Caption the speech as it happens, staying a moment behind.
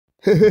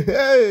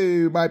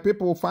Hey, my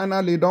people,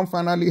 don't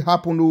finally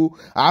happen.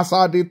 As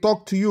I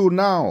talk to you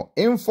now,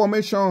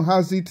 information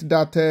has it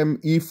that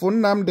if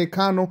Nnamdi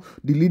Kanu,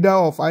 the leader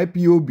of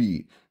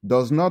IPOB,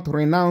 does not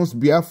renounce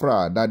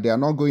Biafra, that they are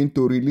not going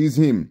to release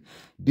him.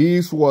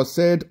 This was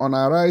said on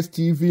Arise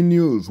TV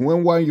News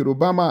when one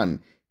Yoruba man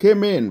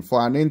came in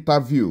for an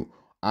interview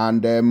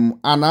and an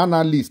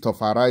analyst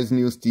of Arise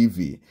News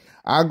TV.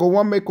 I go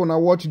want make una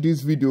watch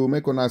this video,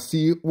 make una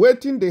see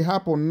wetin dey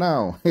happen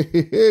now.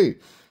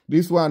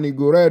 This one he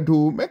go read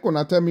to make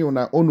una tell me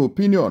una own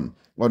opinion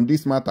on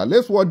this matter.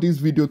 Let's watch this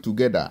video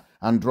together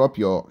and drop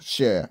your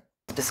share.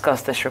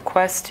 Discuss this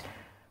request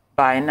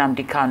by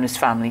Nnamdi Kanu's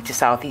family to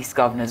Southeast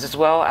governors, as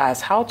well as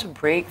how to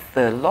break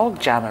the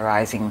logjam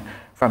arising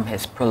from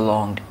his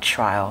prolonged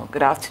trial.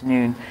 Good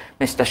afternoon,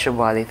 Mr.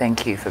 Shawali.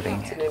 Thank you for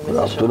being here. Good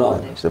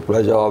afternoon. It's a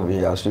pleasure of being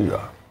here as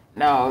usual.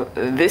 Now,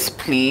 this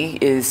plea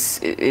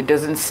it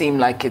doesn't seem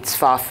like it's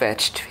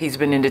far-fetched. He's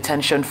been in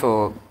detention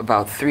for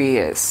about 3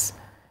 years.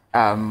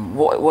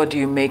 What do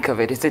you make of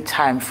it? Is it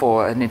time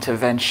for an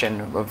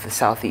intervention of the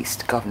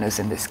Southeast governors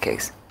in this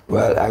case?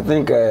 Well, I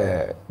think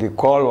the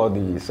call of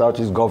the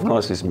Southeast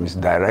governors is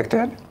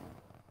misdirected,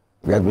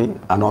 get me,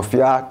 and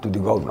unfair to the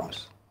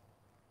governors.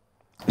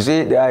 You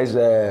see, there is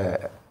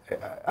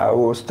I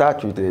will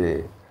start with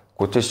a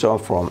quotation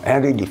from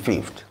Henry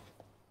V.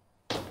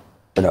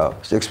 You know,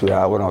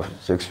 Shakespeare, one of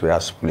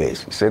Shakespeare's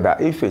plays. He said that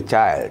if a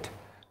child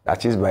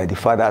that is by the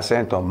father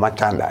sent on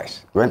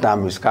merchandise went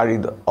and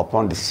miscarried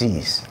upon the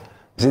seas,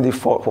 is it the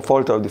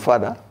fault of the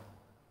father?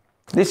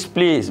 This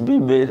plea is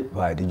being made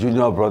by the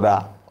junior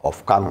brother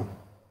of Kanu.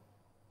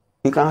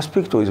 He can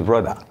speak to his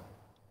brother,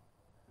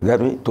 get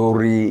me,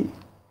 to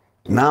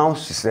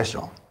renounce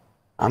secession.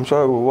 I'm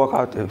sure he will work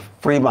out a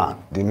free man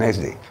the next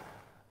day.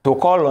 To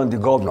call on the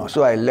governor,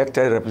 so I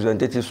elected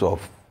representatives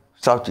of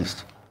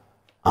Southeast,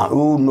 and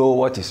who know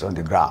what is on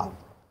the ground,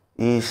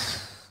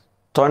 is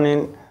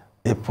turning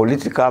a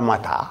political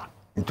matter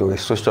into a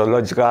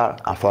sociological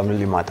and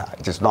family matter.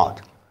 It is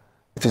not.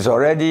 It is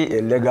already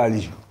a legal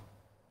issue.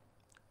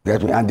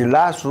 Get me? And the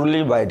last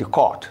ruling by the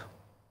court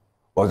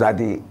was that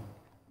the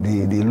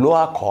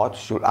lower court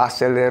should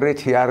accelerate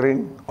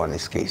hearing on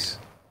his case.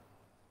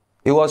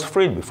 He was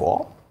freed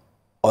before,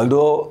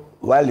 although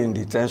while in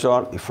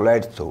detention, he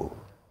fled to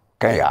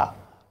Kenya.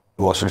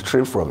 He was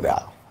retrieved from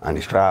there, and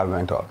his trial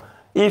went on.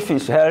 If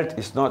his health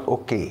is not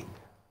okay,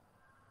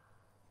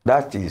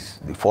 that is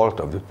the fault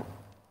of the...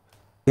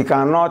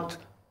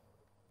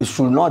 He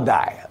should not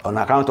die on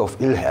account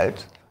of ill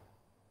health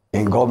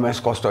in government's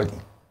custody.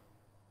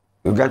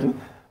 You get me?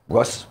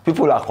 Because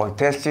people are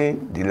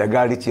contesting the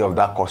legality of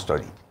that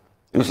custody.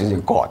 This is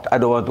in court. I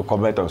don't want to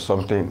comment on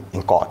something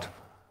in court.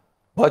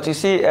 But you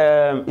see,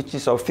 it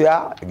is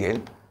unfair,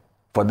 again,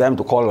 for them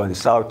to call on the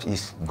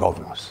Southeast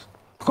governors.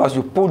 Because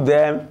you put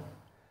them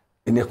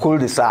in a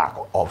cul-de-sac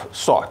of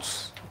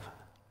sorts,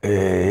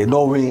 a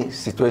no-win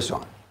situation.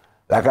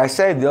 Like I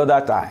said the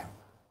other time,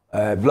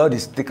 blood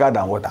is thicker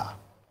than water.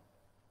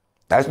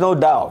 There's no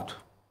doubt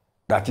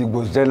that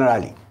Igbos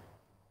generally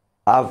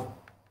have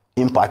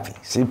empathy,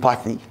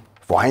 sympathy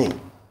for him.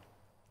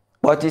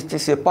 But it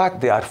is a path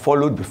they had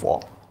followed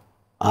before,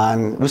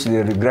 and which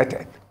they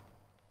regretted.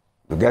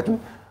 You get me?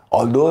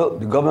 Although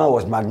the government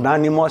was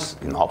magnanimous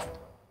enough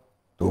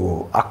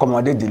to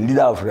accommodate the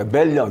leader of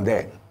rebellion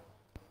then,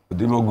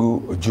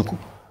 Odimogu Ojukwu.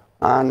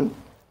 And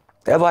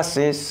ever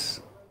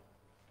since,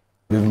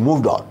 we've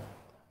moved on.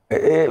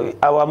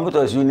 Our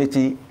motto is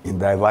unity in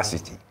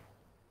diversity.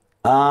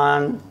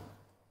 And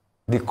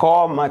the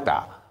core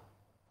matter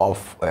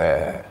of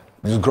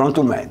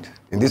disgruntlement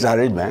in this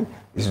arrangement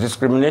is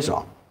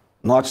discrimination,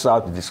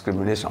 North-South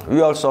discrimination.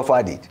 We all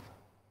suffered it.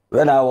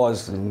 When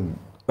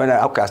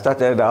I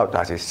started out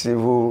as a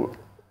civil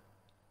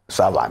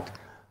servant,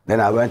 then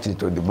I went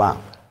into the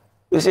bank.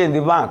 You see, in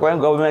the bank, when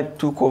government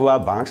took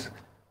over banks,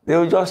 they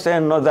would just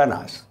send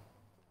northerners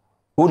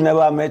who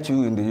never met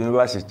you in the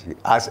university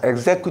as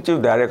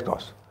executive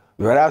directors,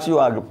 whereas you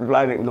are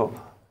planning, you know,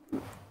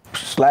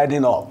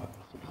 sliding up.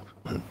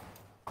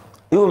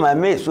 Even my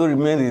mates who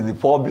remained in the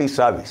public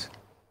service,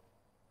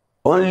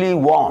 only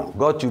one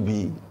got to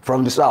be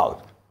from the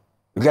South.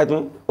 You get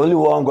me? Only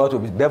one got to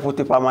be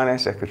deputy permanent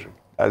secretary,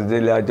 as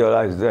Dele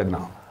Adeola is dead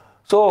now.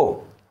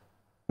 So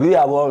we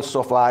have all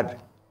suffered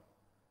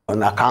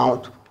on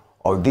account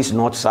of this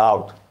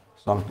North-South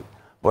something.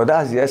 But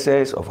that's the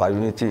essence of our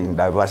unity in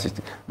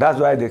diversity. That's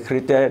why they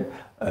created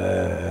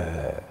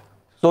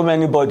so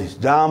many bodies,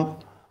 JAMB,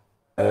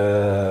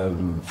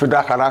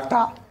 federal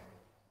character,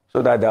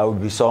 so that there will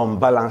be some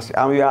balance.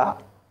 And we are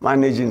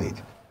managing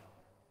it.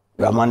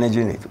 We are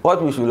managing it.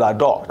 What we should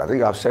adopt, I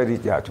think I've said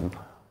it here too,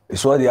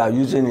 is what they are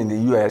using in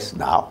the US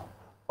now,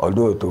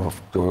 although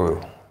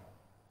to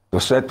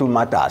settle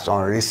matters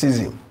on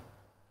racism.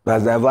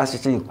 There's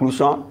diversity,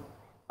 inclusion,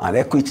 and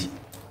equity.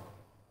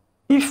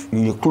 If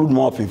you include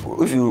more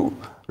people, if you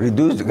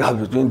reduce the gap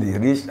between the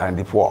rich and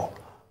the poor,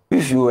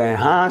 if you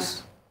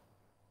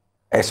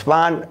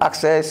expand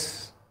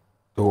access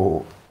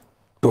to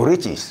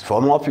riches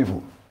for more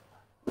people,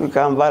 you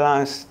can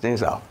balance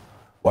things out.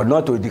 But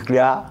not to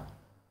declare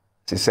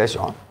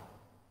secession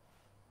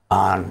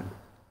and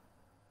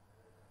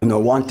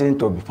wanting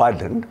to be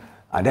pardoned,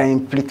 and then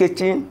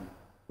implicating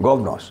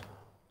governors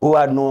who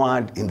had no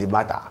hand in the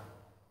matter,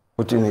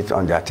 putting it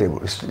on their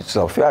table. It's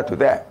unfair to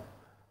them.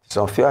 It's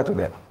unfair to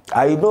them.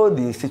 I know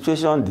the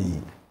situation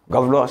the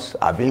governors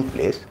are being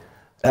placed.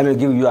 Let me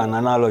give you an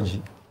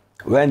analogy.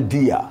 When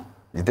Dia,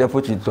 the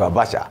deputy to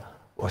Abacha,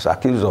 was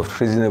accused of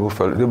treasonable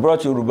felony, they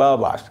brought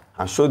Yoruba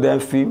and showed them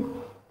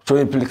film, show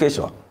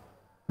implication.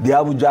 The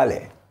Abu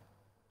Jale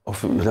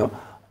of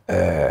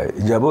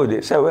Ijebu,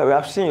 they said, well, we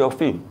have seen your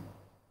film,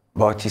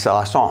 but it's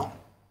our son,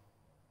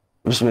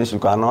 which means you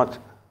cannot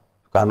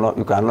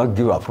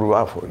give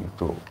approval for you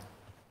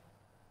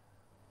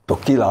to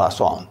kill our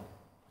son,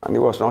 and he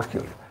was not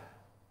killed.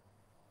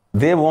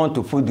 They want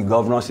to put the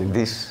governors in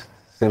this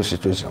same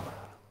situation,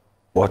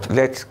 but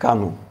let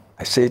Kanu,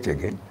 I say it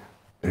again,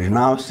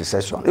 renounce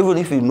secession. Even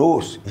if he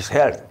knows his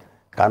health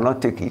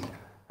cannot take it,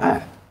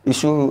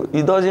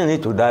 he doesn't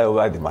need to die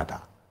over the matter.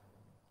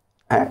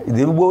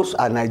 The Igbos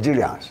are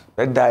Nigerians,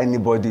 whether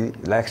anybody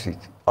likes it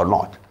or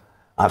not.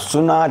 And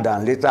sooner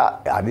than later,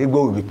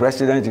 Igbo will be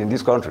president in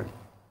this country.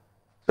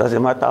 It's a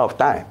matter of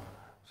time.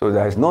 So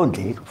there is no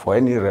need for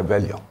any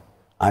rebellion.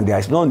 And there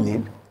is no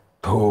need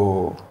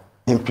to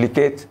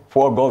implicate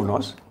 4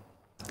 governors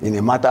in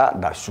a matter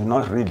that should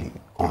not really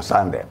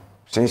concern them,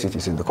 since it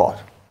is in the court.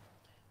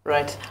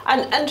 Right.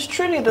 And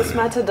truly this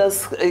matter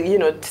does,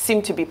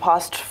 seem to be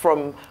passed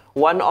from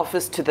one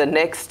office to the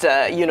next,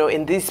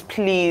 in these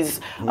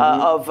pleas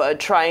of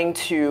trying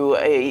to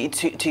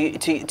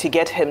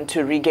get him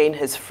to regain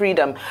his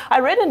freedom. I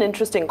read an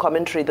interesting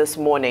commentary this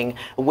morning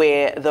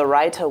where the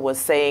writer was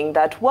saying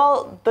that,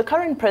 well, the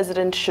current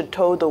president should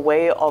toe the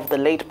way of the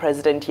late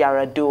President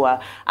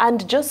Yar'Adua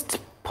and just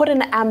put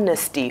an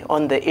amnesty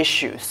on the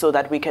issue so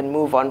that we can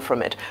move on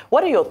from it.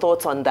 What are your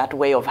thoughts on that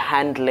way of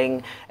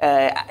handling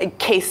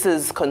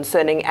cases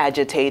concerning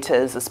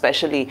agitators,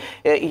 especially,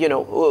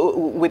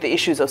 with the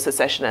issues of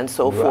secession and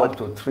so forth?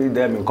 You have to treat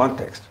them in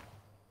context.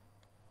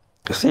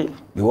 You see,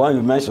 the one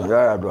you mentioned,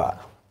 Yar'Adua,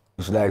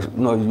 it's like,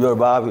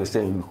 Yoruba is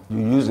saying, you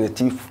use a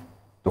thief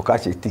to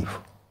catch a thief.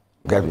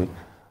 Get me?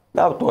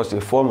 That was a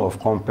form of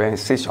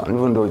compensation,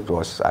 even though it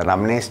was an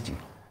amnesty.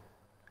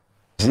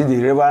 See, the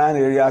riverine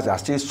areas are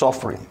still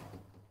suffering.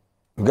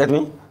 You get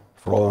me?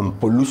 From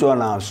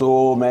pollution and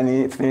so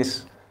many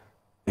things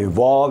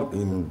involved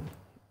in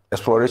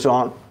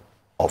exploration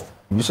of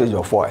usage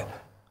of oil.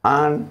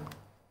 And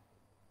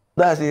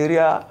that's the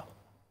area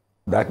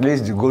that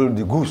lays the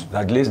goose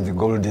that lays the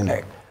golden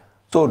egg.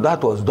 So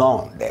that was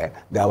done there.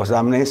 There was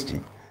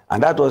amnesty.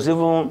 And that was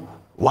even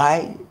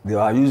why they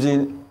were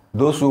using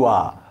those who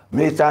were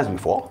militants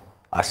before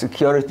as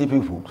security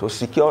people to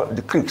secure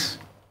the creeks,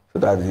 so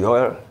that the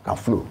oil can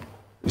flow.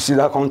 You see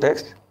that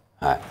context?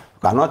 You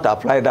cannot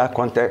apply that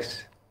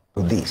context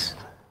to this.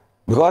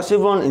 Because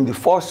even in the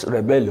first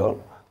rebellion,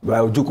 by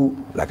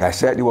Ojukwu, like I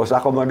said, it was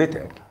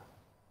accommodated. It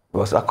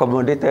was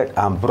accommodated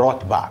and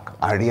brought back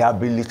and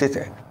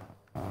rehabilitated.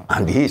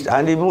 And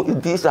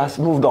this has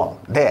moved on.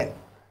 Then,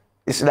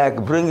 it's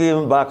like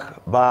bringing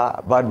back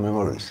bad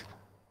memories,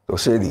 to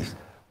say this.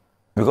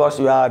 Because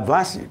we are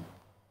advancing.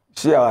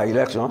 See our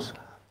elections.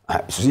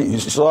 You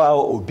saw how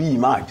Obi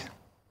emerged.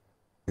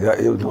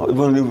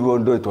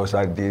 Even though it was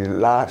at the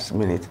last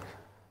minute.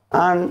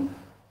 And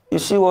you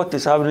see what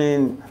is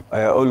happening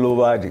all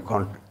over the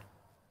country.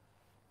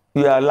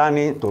 We are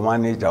learning to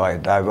manage our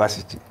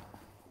diversity.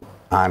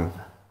 And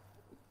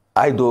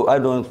I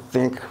don't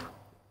think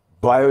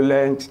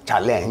violent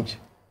challenge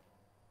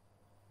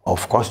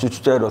of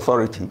constituted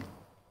authority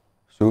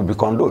should be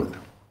condoned.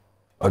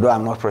 Although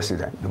I'm not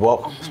president, the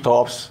work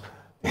stops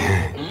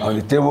on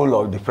the table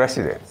of the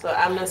president. So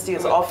amnesty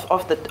is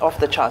off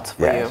the charts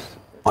for you.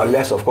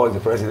 Unless, of course, the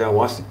president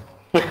wants it.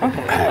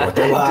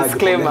 Whatever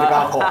disclaimer.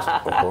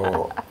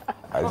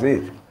 That's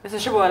it. Mr.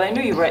 Shibowale, I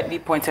know you rightly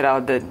pointed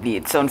out that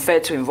it's unfair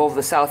to involve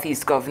the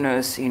Southeast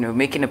governors,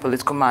 making a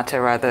political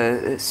matter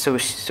rather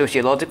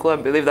sociological. I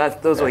believe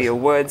that those were your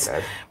words.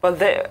 Yes.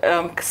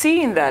 But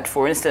seeing that,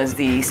 for instance,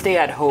 the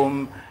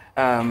stay-at-home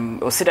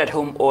or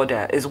sit-at-home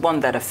order is one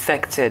that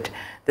affected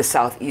the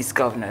Southeast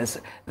governors,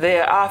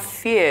 there are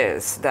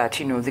fears that,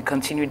 the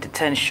continued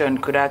detention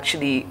could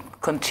actually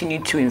continue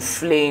to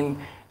inflame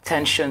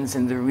tensions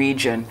in the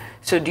region.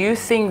 So do you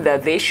think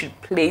that they should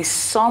play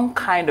some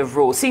kind of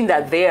role, seeing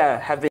that they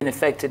have been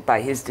affected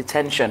by his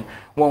detention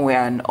one way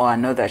or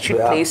another, should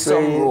play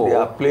some role? They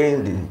are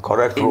playing the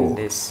correct role.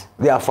 This.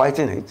 They are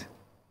fighting it.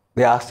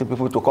 They are asking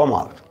people to come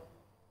out.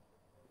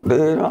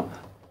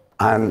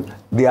 And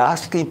they are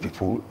asking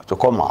people to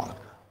come out.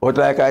 But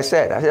like I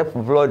said,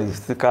 blood is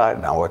thicker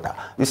than water.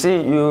 You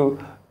see, you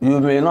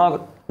may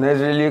not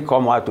necessarily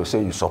come out to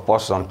say you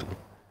support something.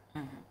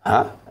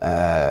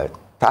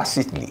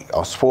 Tacitly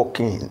or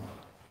spoken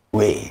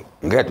way.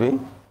 You get me?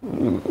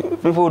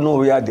 People know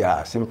where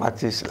their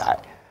sympathies lie.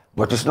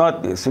 But it's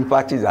not the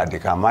sympathies that they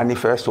can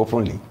manifest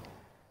openly.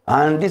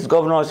 And these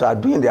governors are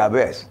doing their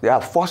best. They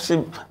are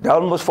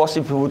almost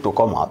forcing people to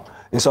come out.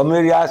 In some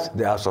areas,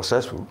 they are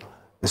successful.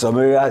 In some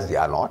areas, they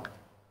are not.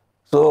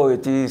 So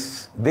it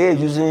is they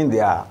using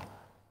their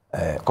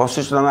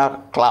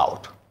constitutional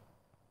clout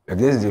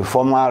against the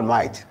formal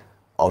might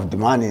of the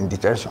man in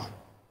detention.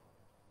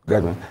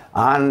 Get me?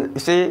 And you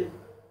see,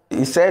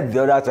 he said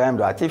the other time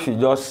that if he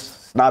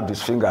just snap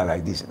his finger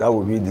like this, that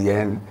would be the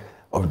end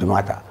of the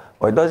matter.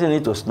 But he doesn't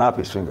need to snap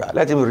his finger.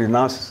 Let him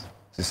renounce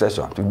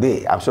secession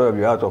today. I'm sure he'll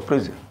be out of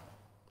prison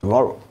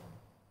tomorrow.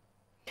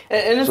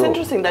 And it's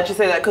interesting that you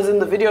say that, because in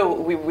the video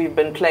we've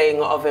been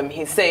playing of him,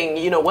 he's saying,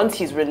 you know, once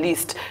he's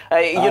released,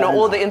 you know,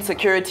 all the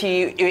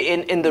insecurity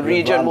in the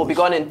region will be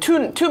gone in two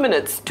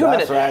minutes. Two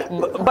minutes. Right.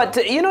 But,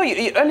 you know,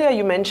 earlier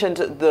you mentioned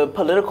the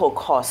political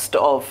cost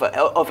of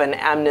an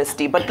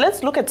amnesty. But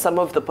let's look at some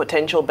of the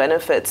potential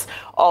benefits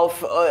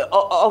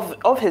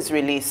of his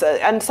release.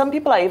 And some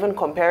people are even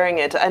comparing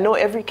it. I know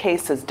every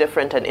case is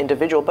different and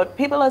individual, but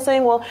people are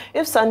saying, well,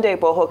 if Sunday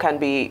Boho can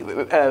be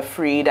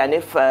freed, and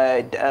if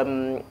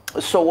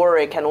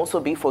Sowore can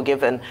also be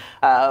forgiven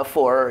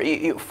for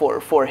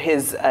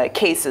his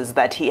cases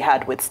that he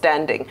had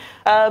withstanding,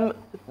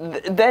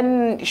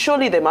 then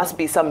surely there must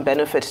be some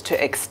benefit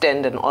to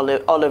extend an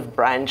olive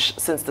branch,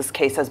 since this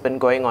case has been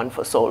going on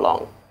for so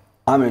long.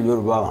 I'm a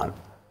Yoruba man.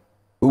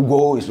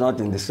 Ugo is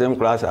not in the same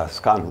class as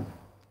Kanu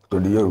to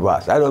the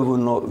Yorubas. I don't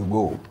even know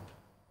Ugo.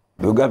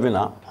 You get me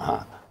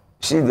now?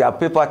 See, they are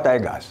paper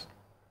tigers.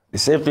 The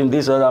same thing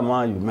this other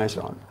man you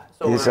mentioned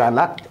is an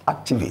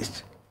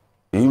activist.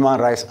 A human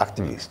rights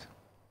activist.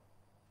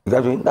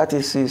 That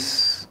is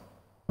his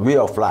way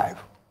of life.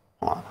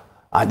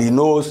 And he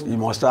knows he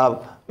must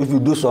have, if you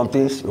do some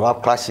things, you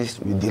have clashes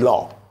with the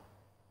law.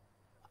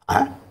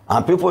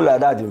 And people like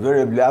that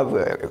invariably have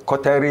a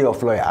coterie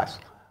of lawyers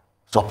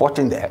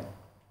supporting them.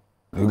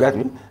 You get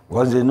me?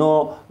 Because they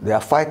know they are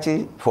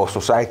fighting for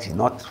society,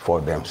 not for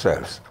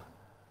themselves.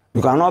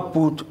 You cannot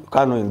put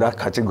Kanu in that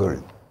category.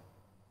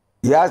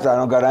 He has an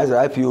organizer,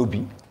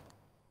 IPOB.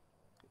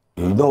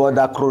 You know what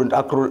that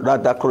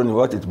acronym,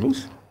 what it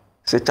means?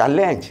 It's a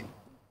challenge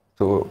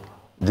to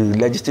the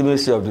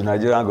legitimacy of the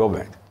Nigerian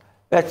government.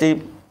 Let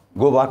him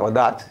go back on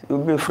that. He'll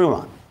be a free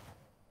man.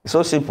 It's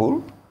so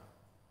simple.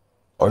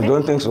 Or you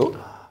don't think so?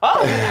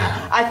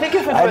 Oh, I think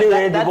if it was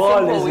that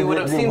simple, we would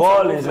have seen the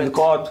ball is in the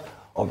court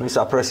of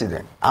Mr.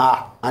 President.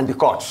 And the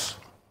courts.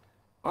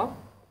 Huh?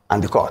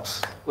 And the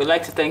courts. We'd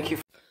like to thank you.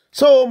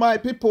 So, my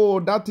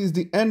people, that is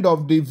the end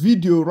of the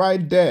video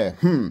right there.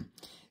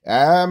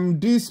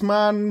 This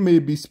man may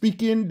be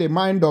speaking the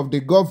mind of the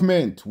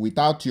government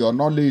without your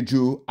knowledge.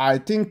 I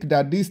think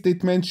that this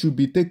statement should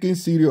be taken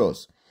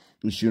serious.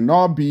 It should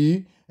not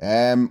be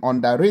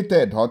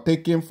underrated or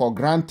taken for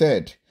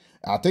granted.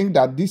 I think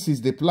that this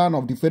is the plan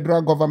of the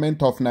federal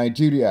government of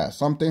Nigeria.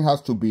 Something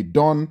has to be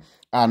done,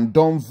 and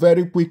done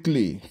very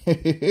quickly.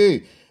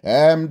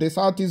 The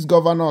Southeast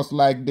governors,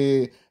 like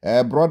the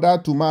brother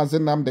to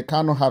Nnamdi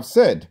Kanu have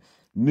said,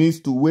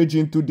 needs to wade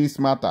into this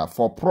matter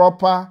for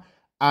proper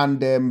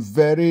and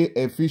very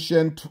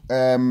efficient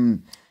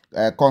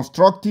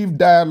constructive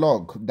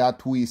dialogue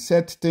that we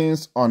set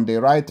things on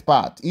the right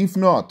path. If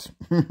not,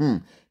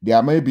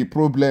 there may be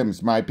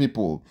problems, my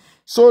people.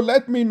 So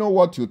let me know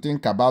what you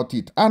think about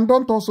it. And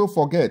don't also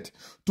forget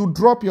to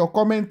drop your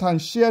comment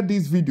and share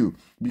this video,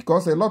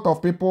 because a lot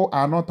of people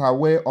are not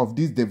aware of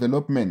this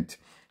development.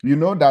 You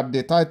know that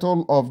the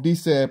title of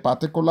this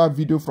particular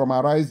video from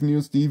Arise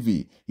News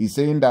TV is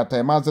saying that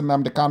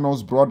Nnamdi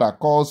Kanu's brother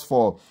calls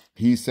for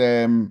his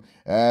the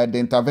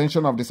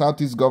intervention of the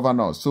Southeast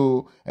governor.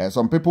 So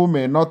some people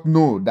may not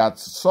know that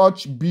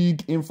such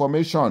big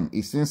information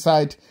is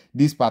inside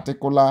this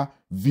particular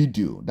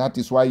video. That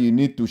is why you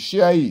need to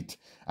share it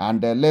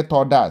and let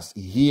others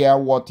hear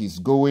what is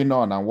going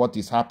on and what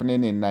is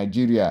happening in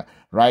Nigeria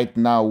right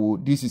now.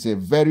 This is a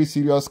very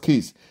serious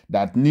case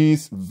that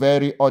needs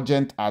very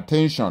urgent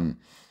attention.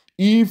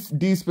 If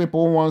these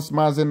people want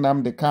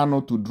Nnamdi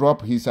Kanu to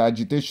drop his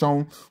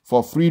agitation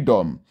for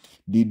freedom,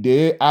 did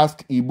they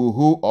ask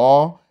Ibuhu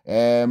or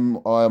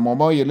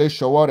Momoyele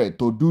Sowore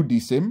to do the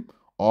same?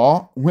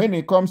 Or when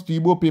it comes to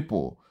Igbo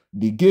people,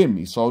 the game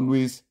is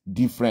always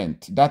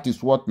different. That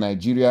is what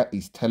Nigeria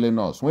is telling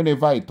us.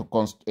 Whenever it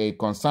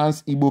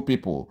concerns Igbo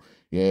people,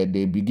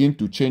 they begin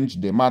to change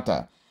the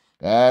matter.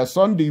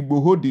 Sunday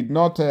Igboho did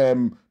not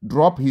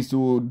drop his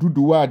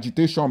Duduwa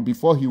agitation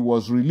before he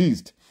was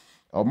released.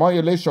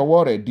 Omoyele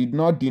Sowore did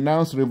not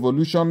denounce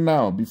revolution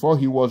now before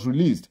he was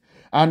released.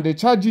 And the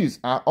charges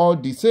are all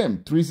the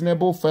same,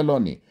 treasonable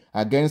felony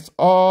against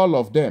all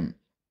of them.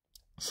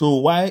 So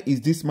why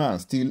is this man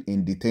still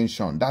in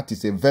detention? That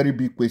is a very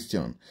big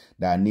question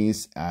that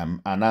needs an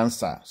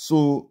answer.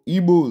 So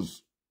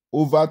Igbos,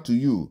 over to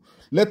you.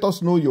 Let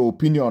us know your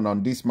opinion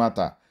on this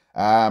matter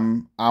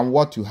and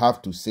what you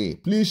have to say.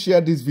 Please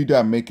share this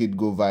video and make it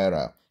go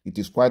viral. It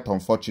is quite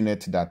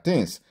unfortunate that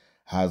things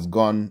has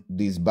gone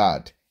this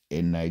bad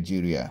in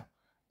Nigeria.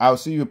 I'll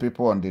see you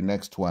people on the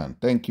next one.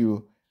 Thank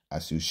you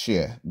as you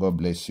share. God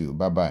bless you.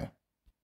 Bye-bye.